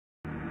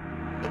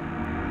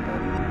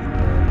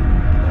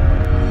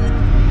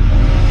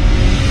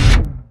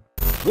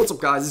What's up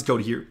guys, it's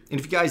Cody here, and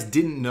if you guys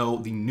didn't know,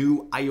 the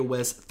new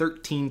iOS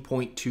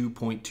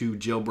 13.2.2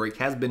 jailbreak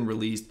has been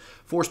released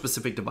for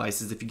specific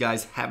devices. If you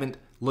guys haven't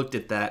looked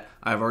at that,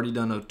 I've already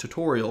done a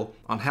tutorial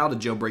on how to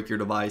jailbreak your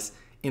device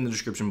in the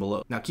description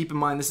below. Now keep in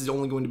mind this is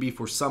only going to be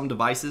for some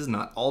devices,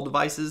 not all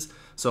devices,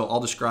 so I'll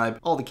describe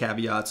all the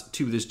caveats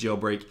to this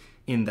jailbreak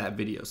in that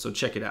video, so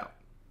check it out.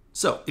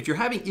 So, if you're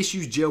having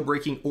issues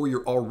jailbreaking or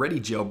you're already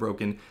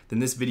jailbroken, then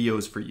this video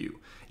is for you.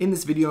 In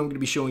this video, I'm going to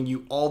be showing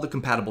you all the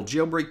compatible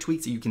jailbreak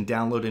tweaks that you can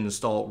download and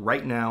install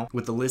right now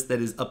with the list that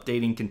is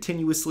updating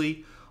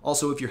continuously.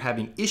 Also, if you're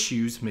having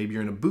issues, maybe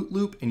you're in a boot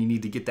loop and you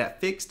need to get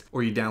that fixed,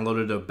 or you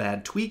downloaded a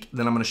bad tweak,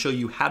 then I'm going to show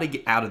you how to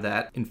get out of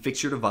that and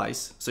fix your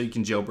device so you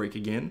can jailbreak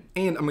again.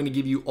 And I'm going to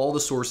give you all the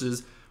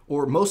sources,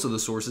 or most of the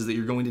sources that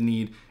you're going to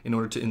need in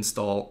order to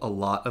install a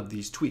lot of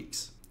these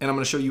tweaks. And I'm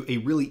going to show you a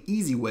really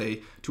easy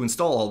way to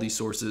install all these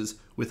sources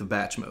with a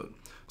batch mode.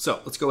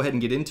 So let's go ahead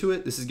and get into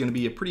it. This is going to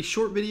be a pretty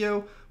short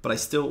video, but I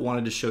still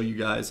wanted to show you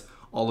guys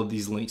all of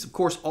these links. Of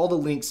course, all the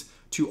links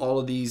to all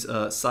of these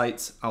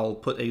sites, I'll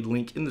put a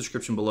link in the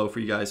description below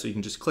for you guys so you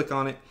can just click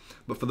on it.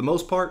 But for the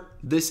most part,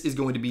 this is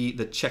going to be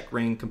the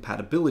Checkra1n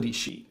compatibility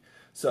sheet.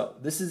 So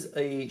this is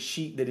a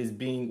sheet that is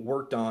being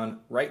worked on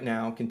right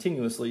now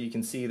continuously. You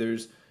can see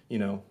there's,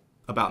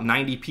 about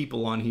 90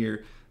 people on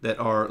here that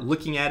are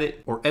looking at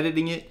it or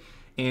editing it,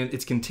 and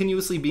it's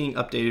continuously being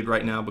updated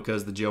right now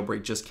because the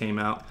jailbreak just came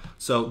out.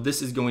 So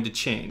this is going to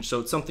change. So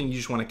it's something you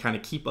just want to kind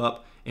of keep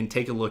up and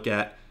take a look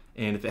at.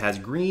 And if it has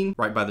green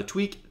right by the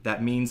tweak,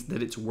 that means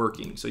that it's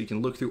working. So you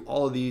can look through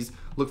all of these,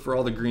 look for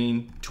all the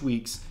green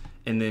tweaks,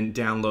 and then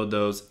download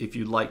those if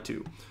you'd like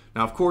to.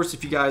 Now, of course,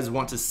 if you guys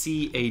want to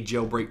see a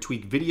jailbreak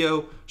tweak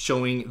video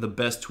showing the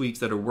best tweaks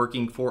that are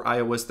working for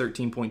iOS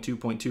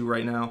 13.2.2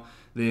 right now,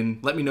 then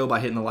let me know by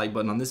hitting the like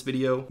button on this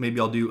video. Maybe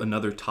I'll do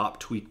another top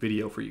tweak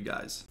video for you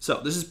guys. So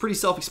this is pretty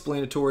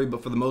self-explanatory,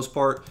 but for the most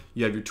part,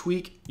 you have your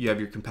tweak, you have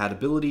your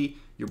compatibility,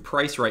 your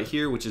price right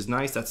here, which is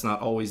nice. That's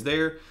not always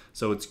there,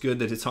 so it's good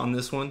that it's on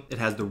this one. It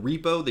has the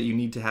repo that you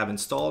need to have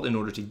installed in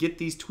order to get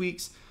these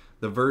tweaks,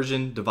 the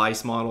version,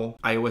 device model,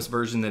 iOS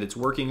version that it's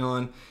working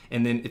on,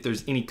 and then if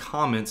there's any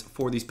comments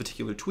for these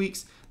particular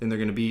tweaks, then they're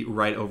gonna be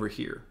right over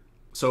here.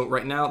 So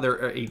right now there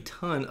are a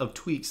ton of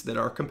tweaks that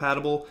are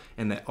compatible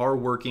and that are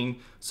working.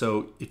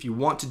 So if you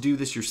want to do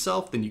this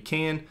yourself, then you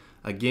can.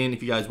 Again,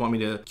 if you guys want me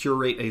to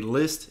curate a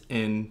list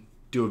and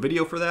do a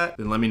video for that,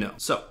 then let me know.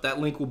 So that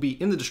link will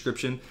be in the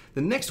description.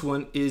 The next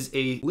one is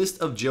a list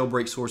of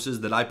jailbreak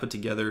sources that I put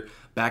together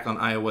back on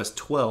iOS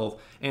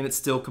 12, and it's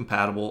still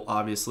compatible,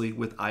 obviously,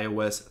 with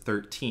iOS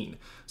 13.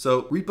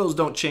 So repos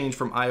don't change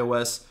from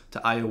iOS to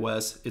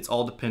iOS. It's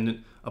all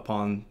dependent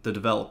upon the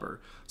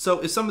developer. So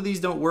if some of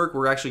these don't work,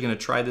 we're actually going to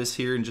try this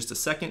here in just a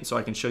second so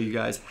I can show you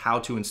guys how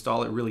to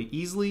install it really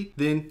easily.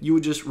 Then you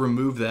would just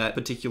remove that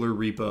particular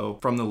repo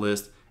from the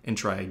list and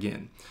try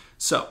again.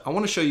 So I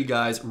want to show you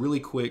guys really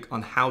quick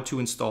on how to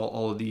install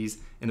all of these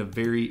in a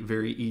very,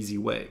 very easy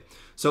way.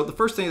 So the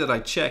first thing that I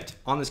checked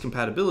on this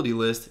compatibility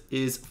list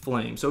is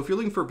Flame. So if you're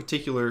looking for a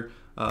particular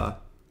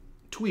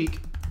tweak,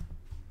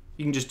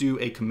 you can just do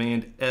a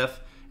Command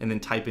F and then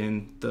type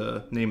in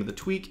the name of the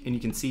tweak and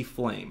you can see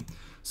Flame.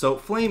 So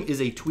Flame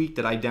is a tweak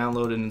that I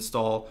download and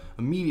install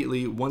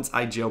immediately once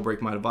I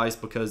jailbreak my device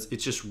because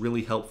it's just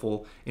really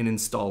helpful in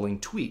installing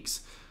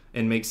tweaks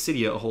and makes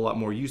Cydia a whole lot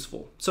more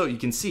useful. So you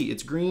can see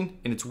it's green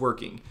and it's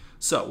working.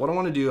 So what I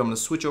want to do, I'm going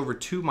to switch over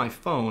to my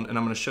phone and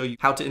I'm going to show you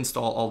how to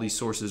install all these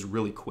sources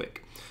really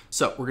quick.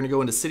 So we're going to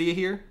go into Cydia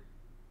here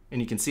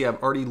and you can see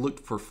I've already looked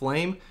for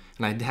Flame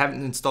and I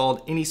haven't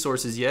installed any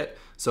sources yet.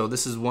 So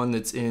this is one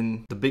that's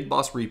in the Big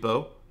Boss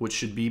repo, which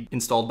should be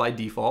installed by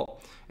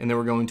default. And then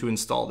we're going to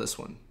install this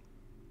one.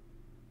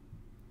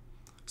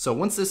 So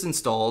once this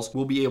installs,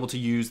 we'll be able to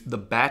use the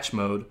batch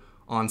mode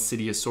on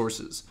Cydia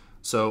sources.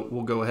 So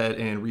we'll go ahead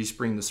and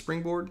respring the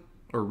springboard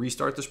or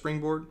restart the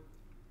springboard.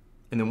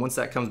 And then once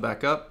that comes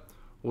back up,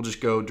 we'll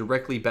just go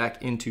directly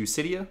back into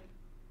Cydia.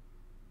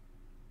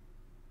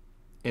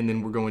 And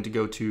then we're going to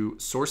go to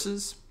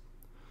sources.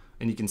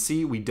 And you can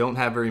see we don't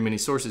have very many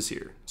sources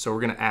here. So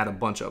we're going to add a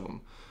bunch of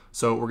them.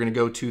 So we're going to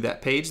go to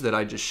that page that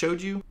I just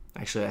showed you.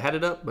 Actually, I had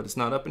it up, but it's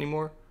not up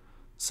anymore.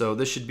 So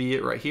this should be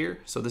it right here.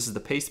 So this is the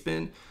paste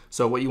bin.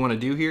 So what you want to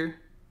do here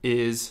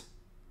is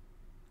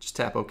just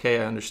tap OK,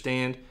 I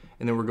understand.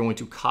 And then we're going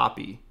to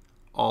copy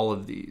all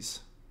of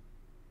these.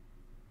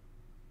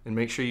 And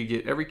make sure you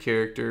get every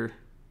character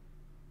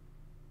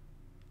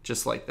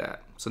just like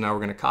that. So now we're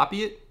going to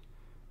copy it.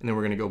 And then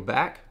we're going to go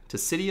back to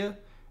Cydia.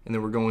 And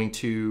then we're going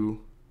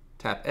to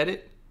tap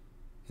Edit.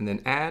 And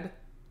then Add.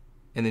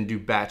 And then do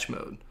Batch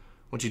Mode.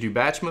 Once you do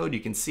batch mode, you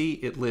can see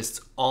it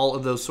lists all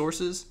of those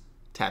sources.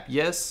 Tap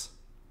yes,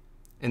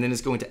 and then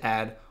it's going to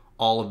add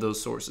all of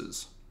those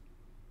sources.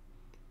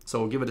 So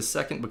we'll give it a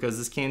second because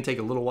this can take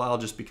a little while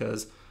just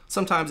because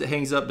sometimes it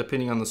hangs up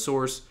depending on the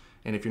source,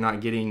 and if you're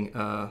not getting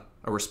a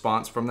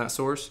response from that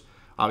source.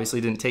 Obviously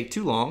it didn't take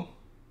too long.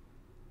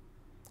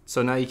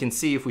 So now you can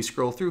see if we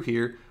scroll through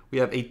here, we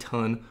have a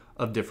ton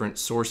of different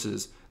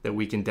sources that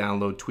we can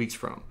download tweaks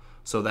from.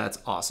 So that's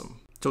awesome.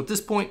 So at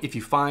this point, if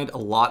you find a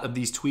lot of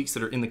these tweaks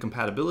that are in the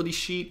compatibility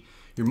sheet,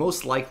 you're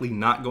most likely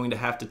not going to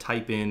have to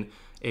type in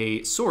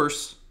a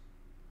source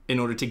in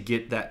order to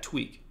get that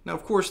tweak. Now,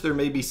 of course, there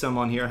may be some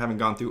on here. I haven't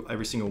gone through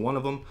every single one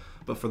of them,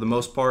 but for the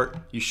most part,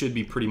 you should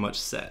be pretty much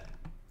set.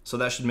 So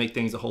that should make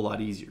things a whole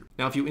lot easier.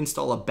 Now, if you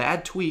install a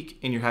bad tweak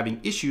and you're having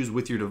issues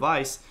with your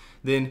device,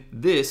 then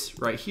this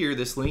right here,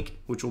 this link,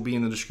 which will be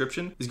in the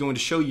description, is going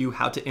to show you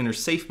how to enter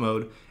safe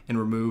mode and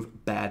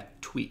remove bad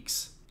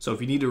tweaks. So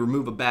if you need to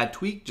remove a bad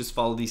tweak, just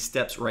follow these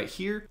steps right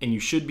here, and you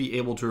should be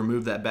able to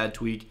remove that bad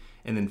tweak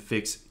and then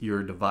fix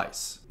your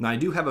device. Now, I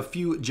do have a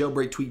few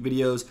jailbreak tweak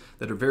videos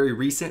that are very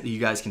recent that you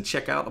guys can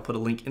check out. I'll put a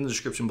link in the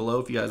description below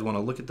if you guys want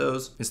to look at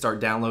those and start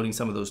downloading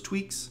some of those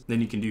tweaks.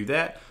 Then you can do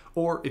that.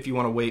 Or if you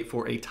want to wait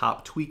for a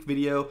top tweak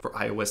video for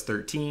iOS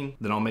 13,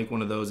 then I'll make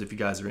one of those if you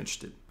guys are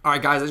interested. All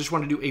right, guys, I just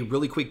want to do a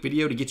really quick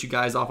video to get you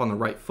guys off on the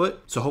right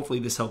foot. So hopefully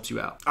this helps you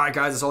out. All right,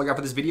 guys, that's all I got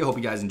for this video. Hope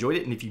you guys enjoyed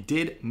it. And if you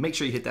did, make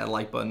sure you hit that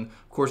like button.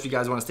 Of course, if you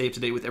guys want to stay up to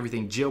date with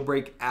everything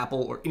Jailbreak,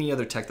 Apple, or any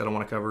other tech that I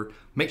want to cover,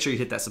 make sure you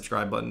hit that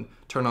subscribe button,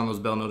 turn on those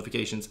bell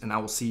notifications, and I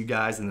will see you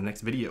guys in the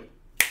next video.